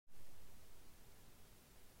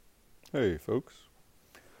Hey folks,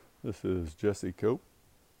 this is Jesse Cope,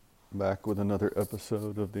 back with another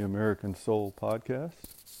episode of the American Soul Podcast.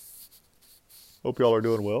 Hope y'all are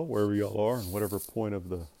doing well, wherever y'all are, and whatever point of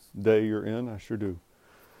the day you're in. I sure do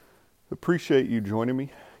appreciate you joining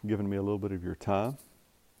me, giving me a little bit of your time.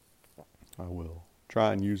 I will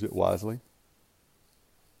try and use it wisely.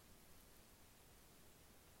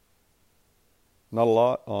 Not a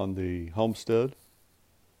lot on the homestead.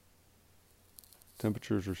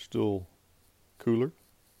 Temperatures are still cooler.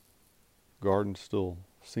 Garden still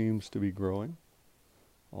seems to be growing,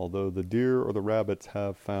 although the deer or the rabbits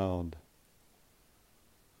have found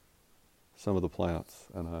some of the plants,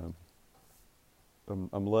 and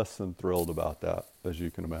I'm less than thrilled about that, as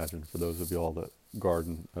you can imagine, for those of y'all that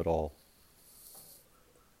garden at all.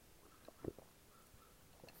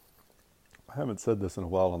 I haven't said this in a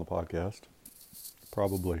while on the podcast.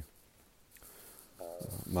 Probably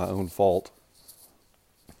my own fault,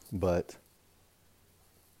 but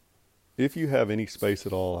if you have any space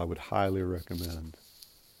at all, I would highly recommend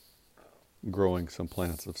growing some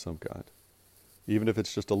plants of some kind. Even if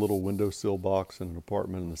it's just a little windowsill box in an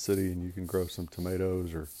apartment in the city and you can grow some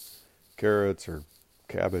tomatoes or carrots or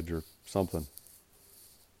cabbage or something.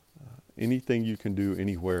 Anything you can do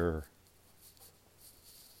anywhere,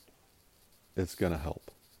 it's going to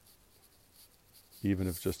help. Even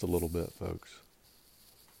if just a little bit, folks.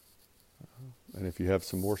 And if you have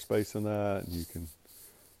some more space in that, and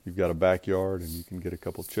you've got a backyard and you can get a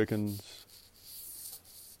couple chickens,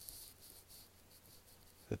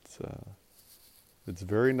 it's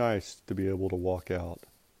very nice to be able to walk out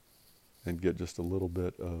and get just a little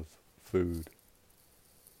bit of food.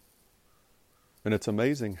 And it's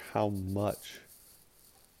amazing how much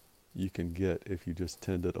you can get if you just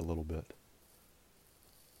tend it a little bit.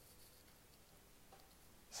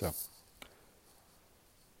 So,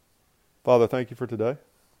 Father, thank you for today.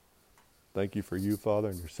 Thank you for you, Father,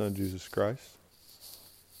 and your Son, Jesus Christ.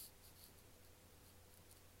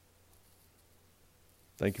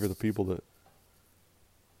 Thank you for the people that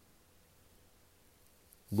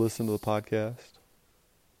listen to the podcast,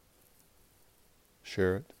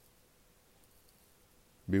 share it,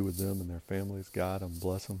 be with them and their families, guide them,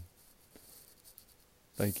 bless them.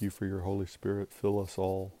 Thank you for your Holy Spirit. Fill us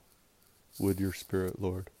all with your Spirit,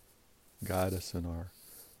 Lord. Guide us in our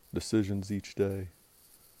decisions each day,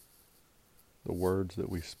 the words that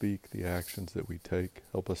we speak, the actions that we take.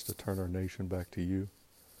 Help us to turn our nation back to you.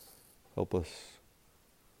 Help us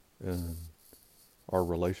in our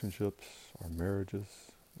relationships, our marriages,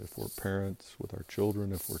 if we're parents with our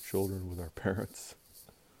children, if we're children with our parents.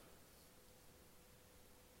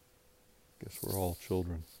 Guess we're all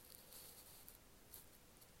children.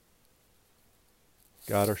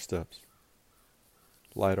 Guide our steps.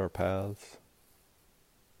 Light our paths.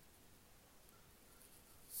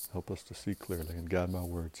 Help us to see clearly and guide my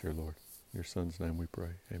words here, Lord. In your Son's name we pray.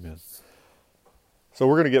 Amen. So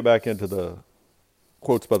we're going to get back into the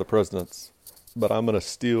quotes by the presidents, but I'm going to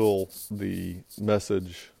steal the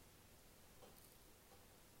message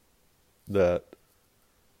that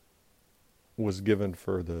was given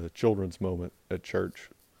for the children's moment at church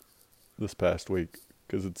this past week,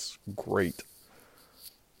 because it's great.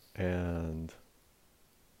 And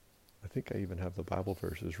I think I even have the Bible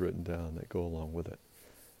verses written down that go along with it.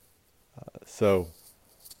 So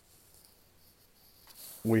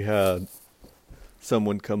we had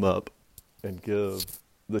someone come up and give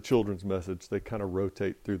the children's message. They kind of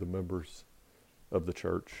rotate through the members of the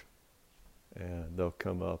church, and they'll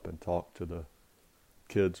come up and talk to the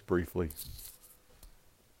kids briefly.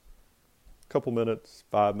 A couple minutes,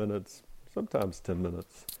 5 minutes, sometimes 10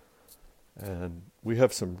 minutes. And we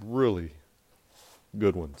have some really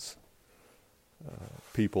good ones.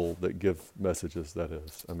 People that give messages, that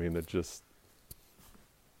is. I mean, it just...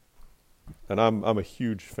 And I'm a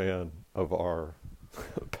huge fan of our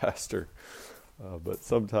pastor. But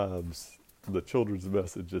sometimes the children's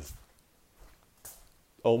message is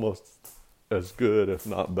almost as good, if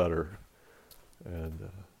not better. And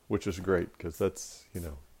which is great, because that's,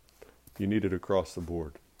 you need it across the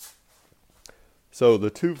board. So the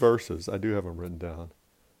two verses, I do have them written down,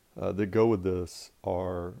 that go with this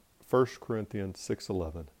are 1 Corinthians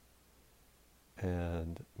 6:11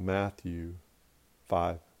 and Matthew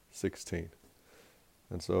 5:16.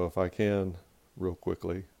 And so if I can, real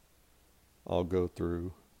quickly, I'll go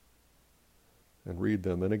through and read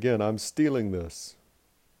them. And again, I'm stealing this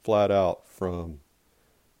flat out from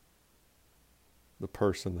the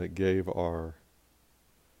person that gave our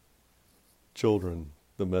children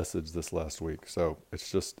the message this last week. So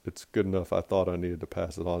it's good enough. I thought I needed to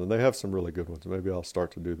pass it on. And they have some really good ones. Maybe I'll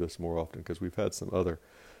start to do this more often, because we've had some other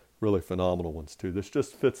really phenomenal ones too. This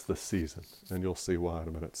just fits the season, and you'll see why in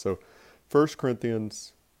a minute. So 1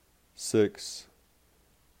 Corinthians 6,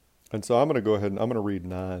 and so I'm going to go ahead and I'm going to read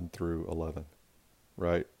 9 through 11,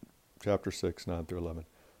 right? Chapter 6, 9 through 11.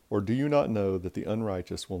 Or do you not know that the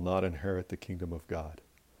unrighteous will not inherit the kingdom of God?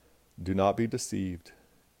 Do not be deceived.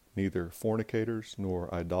 Neither fornicators,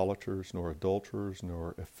 nor idolaters, nor adulterers,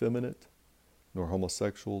 nor effeminate, nor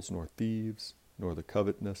homosexuals, nor thieves, nor the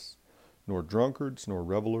covetous, nor drunkards, nor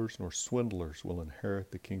revelers, nor swindlers will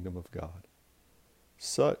inherit the kingdom of God.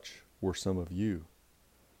 Such were some of you,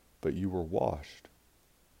 but you were washed,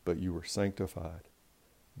 but you were sanctified,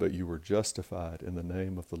 but you were justified in the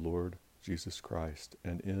name of the Lord Jesus Christ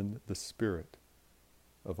and in the Spirit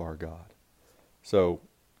of our God. So,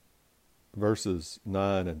 verses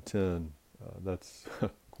 9 and 10, that's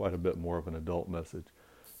quite a bit more of an adult message.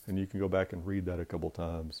 And you can go back and read that a couple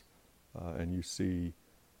times, and you see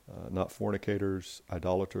not fornicators,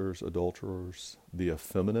 idolaters, adulterers, the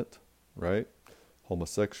effeminate, right?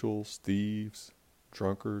 Homosexuals, thieves,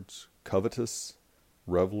 drunkards, covetous,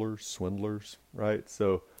 revelers, swindlers, right?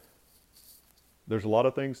 So there's a lot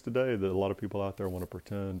of things today that a lot of people out there want to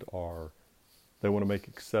pretend are, they want to make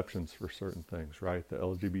exceptions for certain things, right? The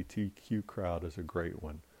LGBTQ crowd is a great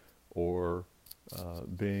one. Or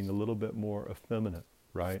being a little bit more effeminate,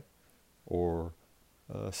 right? Or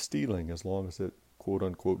stealing, as long as it, quote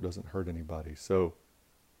unquote, doesn't hurt anybody. So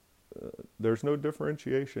there's no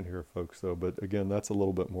differentiation here, folks, though. But again, that's a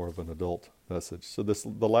little bit more of an adult message. So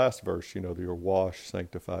the last verse, you're washed,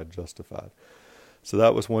 sanctified, justified. So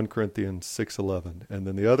that was 1 Corinthians 6:11. And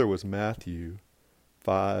then the other was Matthew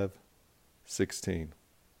 5:16.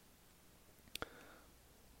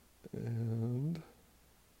 And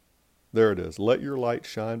there it is. Let your light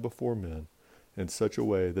shine before men in such a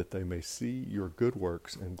way that they may see your good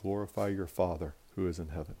works and glorify your Father who is in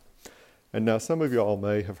heaven. And now some of y'all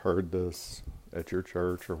may have heard this at your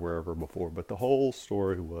church or wherever before, but the whole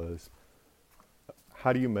story was,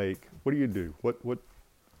 what do you do?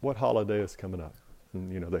 What holiday is coming up?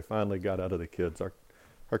 And, they finally got out of the kids.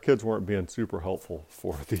 Our kids weren't being super helpful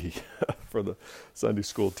for the for the Sunday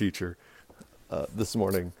school teacher this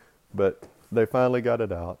morning, but they finally got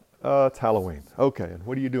it out. It's Halloween. Okay, and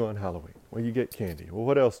what do you do on Halloween? Well, you get candy. Well,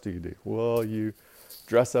 what else do you do? Well, you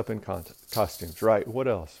dress up in costumes, right? What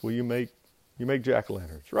else? Well, you make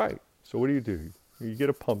jack-o'-lanterns, right? So what do? You get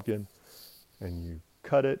a pumpkin, and you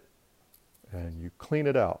cut it, and you clean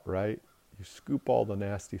it out, right? You scoop all the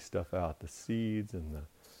nasty stuff out, the seeds and the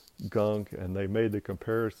gunk, and they made the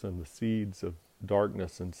comparison, the seeds of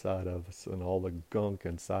darkness inside of us and all the gunk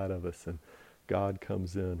inside of us, and God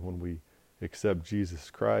comes in when we accept Jesus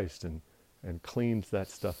Christ and cleans that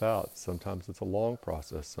stuff out. Sometimes it's a long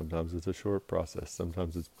process, sometimes it's a short process,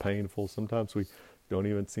 sometimes it's painful, sometimes we don't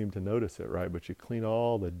even seem to notice it, right? But you clean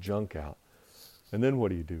all the junk out. And then what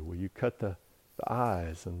do? Well, you cut the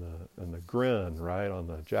eyes and the grin, right, on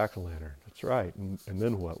the jack-o'-lantern. That's right. And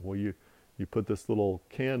then what? Well, you put this little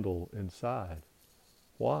candle inside.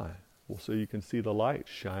 Why? Well, so you can see the light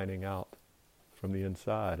shining out from the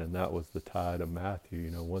inside. And that was the tide of Matthew.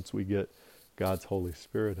 Once we get God's Holy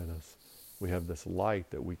Spirit in us, we have this light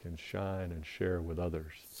that we can shine and share with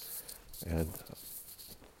others. And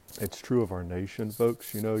it's true of our nation,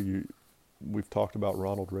 folks. We've talked about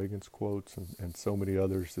Ronald Reagan's quotes and so many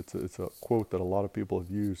others. It's a quote that a lot of people have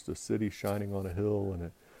used, a city shining on a hill.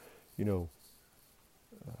 And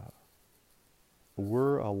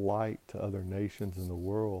we're a light to other nations in the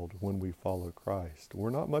world when we follow Christ. We're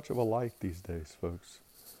not much of a light these days, folks.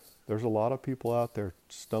 There's a lot of people out there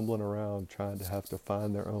stumbling around trying to have to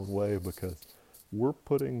find their own way because we're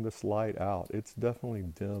putting this light out. It's definitely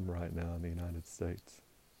dim right now in the United States.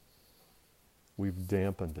 We've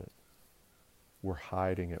dampened it. We're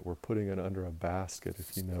hiding it. We're putting it under a basket,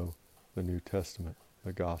 if you know the New Testament,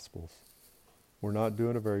 the Gospels. We're not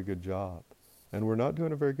doing a very good job. And we're not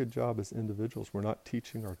doing a very good job as individuals. We're not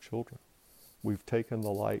teaching our children. We've taken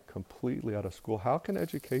the light completely out of school. How can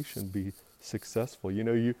education be successful?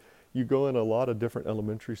 You go in a lot of different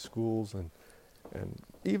elementary schools and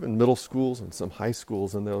even middle schools and some high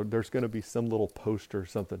schools, and there's going to be some little poster or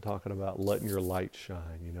something talking about letting your light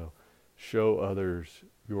shine, show others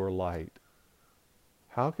your light.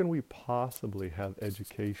 How can we possibly have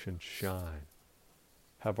education shine,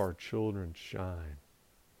 have our children shine,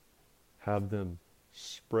 have them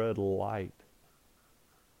spread light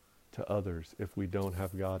to others if we don't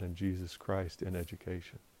have God and Jesus Christ in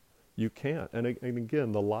education? You can't. And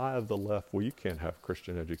again, the lie of the left, well, you can't have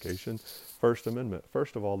Christian education. First Amendment.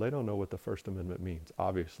 First of all, they don't know what the First Amendment means,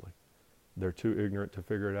 obviously. They're too ignorant to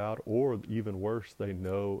figure it out, or even worse, they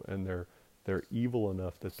know and they're evil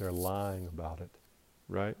enough that they're lying about it,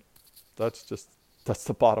 right? That's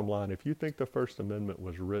the bottom line. If you think the First Amendment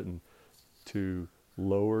was written to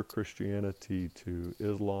lower Christianity to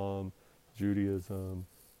Islam, Judaism,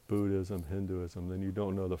 Buddhism, Hinduism, then you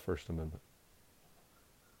don't know the First Amendment.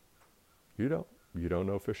 You don't. You don't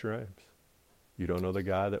know Fisher Ames. You don't know the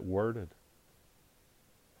guy that worded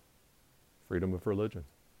freedom of religion.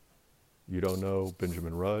 You don't know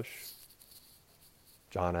Benjamin Rush,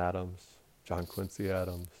 John Adams, John Quincy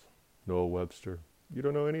Adams, Noah Webster. You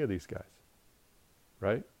don't know any of these guys,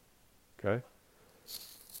 right? Okay?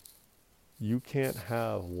 You can't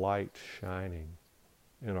have light shining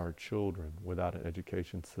in our children without an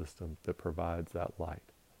education system that provides that light.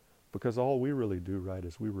 Because all we really do, right,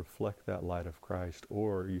 is we reflect that light of Christ.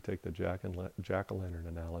 Or you take the jack-o'-lantern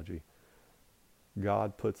analogy.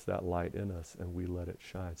 God puts that light in us and we let it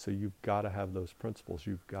shine. So you've got to have those principles.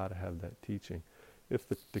 You've got to have that teaching. If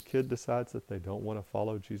the kid decides that they don't want to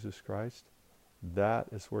follow Jesus Christ, that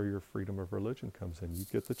is where your freedom of religion comes in. You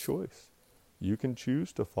get the choice. You can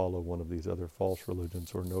choose to follow one of these other false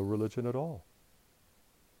religions or no religion at all,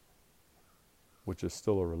 which is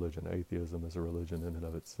still a religion. Atheism is a religion in and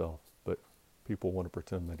of itself, but people want to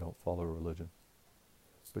pretend they don't follow religion.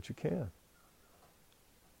 But you can.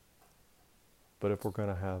 But if we're going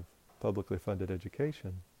to have publicly funded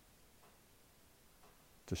education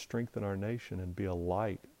to strengthen our nation and be a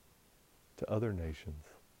light to other nations,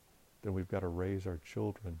 then we've got to raise our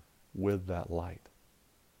children with that light.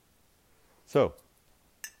 So,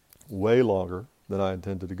 way longer than I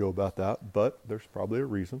intended to go about that, but there's probably a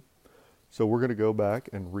reason. So we're going to go back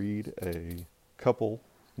and read a couple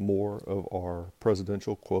more of our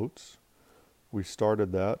presidential quotes. We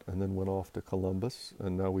started that and then went off to Columbus,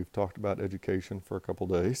 and now we've talked about education for a couple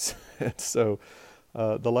days. And so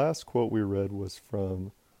the last quote we read was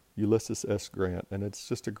from Ulysses S. Grant, and it's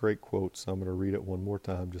just a great quote, so I'm going to read it one more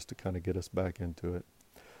time just to kind of get us back into it.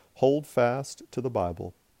 Hold fast to the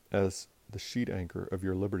Bible as the sheet anchor of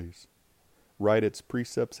your liberties. Write its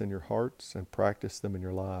precepts in your hearts and practice them in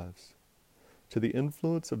your lives. To the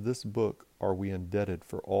influence of this book are we indebted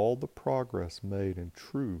for all the progress made in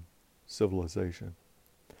true civilization.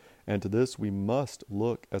 And to this we must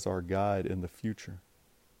look as our guide in the future.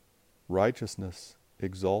 Righteousness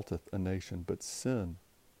exalteth a nation, but sin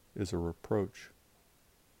is a reproach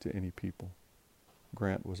to any people.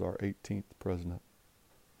 Grant was our 18th president.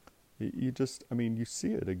 You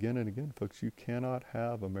see it again and again, folks. You cannot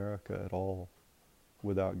have America at all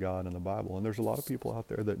without God and the Bible. And there's a lot of people out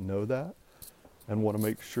there that know that and want to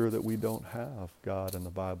make sure that we don't have God and the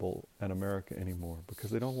Bible and America anymore because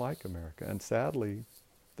they don't like America. And sadly,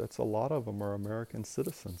 that's a lot of them are American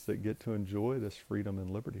citizens that get to enjoy this freedom and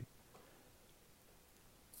liberty.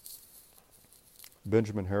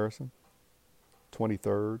 Benjamin Harrison,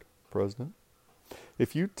 23rd president.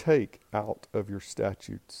 If you take out of your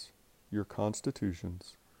statutes, your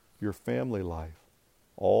constitutions, your family life,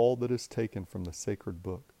 all that is taken from the sacred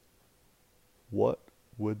book, what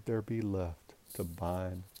would there be left to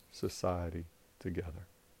bind society together?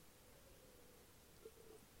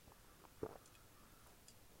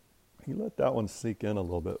 You let that one sink in a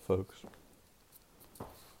little bit, folks.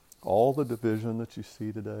 All the division that you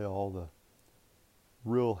see today, all the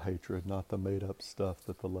real hatred, not the made-up stuff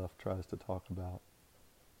that the left tries to talk about,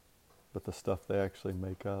 but the stuff they actually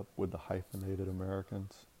make up with the hyphenated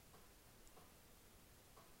Americans.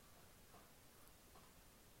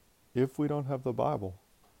 If we don't have the Bible,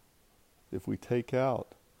 if we take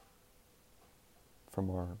out from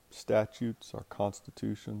our statutes, our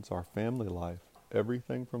constitutions, our family life,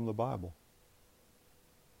 everything from the Bible,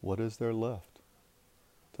 what is there left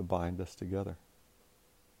to bind us together?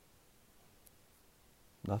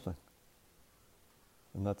 Nothing.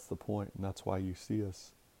 And that's the point, and that's why you see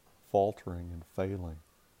us faltering and failing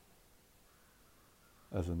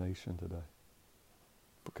as a nation today.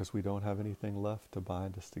 Because we don't have anything left to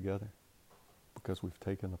bind us together. Because we've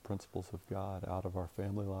taken the principles of God out of our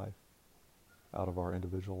family life, out of our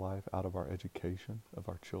individual life, out of our education of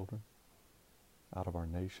our children, out of our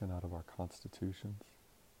nation, out of our constitutions.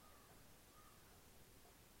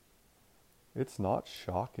 It's not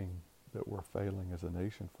shocking that we're failing as a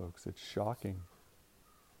nation, folks. It's shocking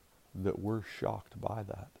that we're shocked by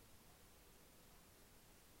that.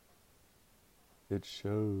 It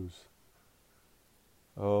shows.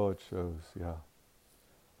 Oh, it shows, yeah.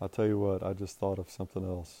 I'll tell you what, I just thought of something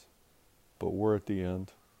else. But we're at the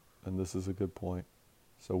end, and this is a good point.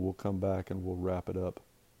 So we'll come back and we'll wrap it up.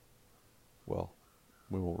 Well,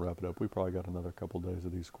 we won't wrap it up. We probably got another couple days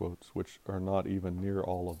of these quotes, which are not even near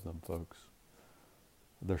all of them, folks.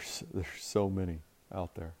 There's so many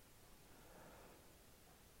out there.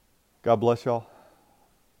 God bless y'all.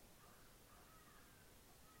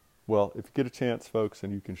 Well, if you get a chance, folks,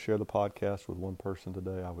 and you can share the podcast with one person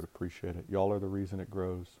today, I would appreciate it. Y'all are the reason it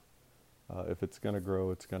grows. If it's going to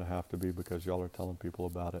grow, it's going to have to be because y'all are telling people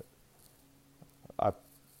about it. I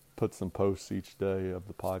put some posts each day of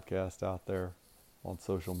the podcast out there on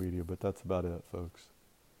social media, but that's about it, folks.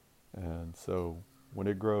 And so when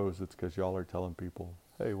it grows, it's because y'all are telling people,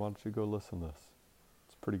 hey, why don't you go listen to this?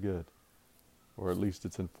 It's pretty good. Or at least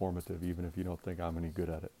it's informative, even if you don't think I'm any good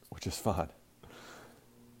at it, which is fine.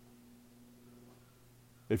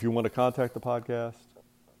 If you want to contact the podcast,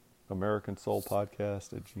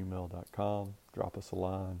 AmericanSoulPodcast@gmail.com. Drop us a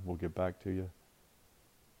line. We'll get back to you.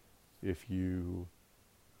 If you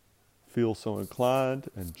feel so inclined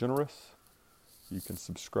and generous, you can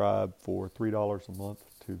subscribe for $3 a month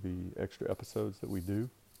to the extra episodes that we do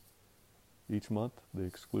each month, the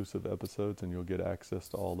exclusive episodes, and you'll get access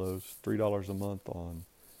to all those. $3 a month on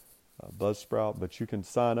Buzzsprout, but you can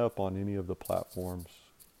sign up on any of the platforms.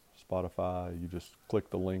 Spotify, you just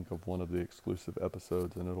click the link of one of the exclusive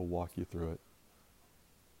episodes and it'll walk you through it.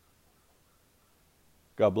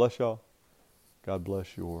 God bless y'all. God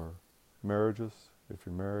bless your marriages. If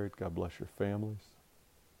you're married, God bless your families.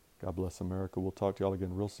 God bless America. We'll talk to y'all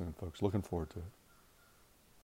again real soon, folks. Looking forward to it.